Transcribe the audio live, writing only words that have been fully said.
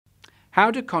How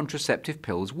do contraceptive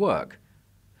pills work?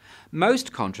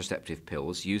 Most contraceptive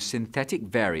pills use synthetic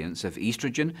variants of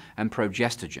estrogen and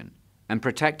progestogen and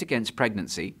protect against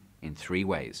pregnancy in 3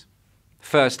 ways.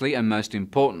 Firstly, and most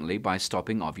importantly, by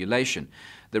stopping ovulation,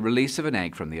 the release of an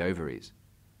egg from the ovaries.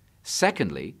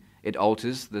 Secondly, it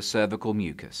alters the cervical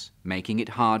mucus, making it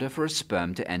harder for a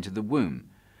sperm to enter the womb.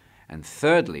 And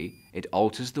thirdly, it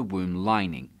alters the womb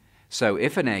lining, so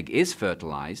if an egg is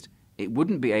fertilized, it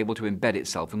wouldn't be able to embed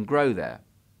itself and grow there.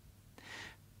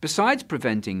 Besides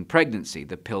preventing pregnancy,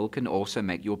 the pill can also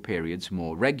make your periods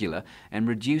more regular and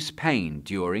reduce pain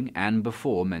during and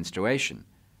before menstruation.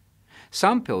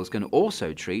 Some pills can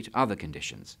also treat other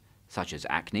conditions, such as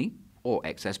acne or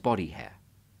excess body hair.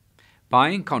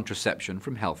 Buying contraception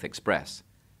from Health Express.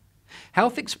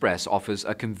 Health Express offers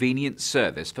a convenient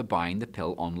service for buying the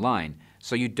pill online,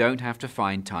 so you don't have to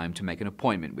find time to make an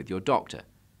appointment with your doctor.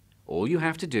 All you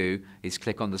have to do is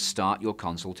click on the Start Your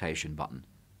Consultation button.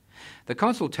 The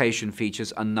consultation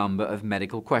features a number of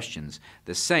medical questions,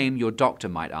 the same your doctor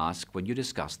might ask when you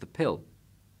discuss the pill.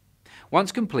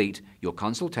 Once complete, your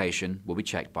consultation will be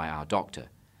checked by our doctor.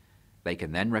 They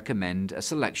can then recommend a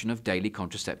selection of daily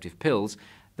contraceptive pills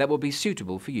that will be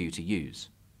suitable for you to use.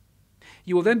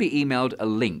 You will then be emailed a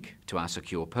link to our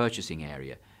secure purchasing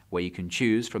area where you can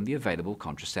choose from the available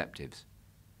contraceptives.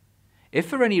 If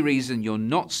for any reason you're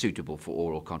not suitable for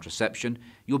oral contraception,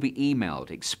 you'll be emailed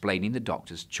explaining the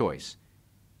doctor's choice.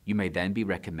 You may then be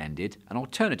recommended an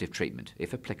alternative treatment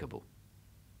if applicable.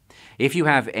 If you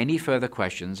have any further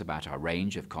questions about our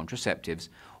range of contraceptives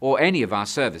or any of our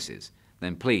services,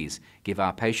 then please give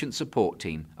our patient support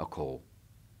team a call.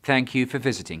 Thank you for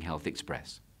visiting Health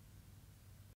Express.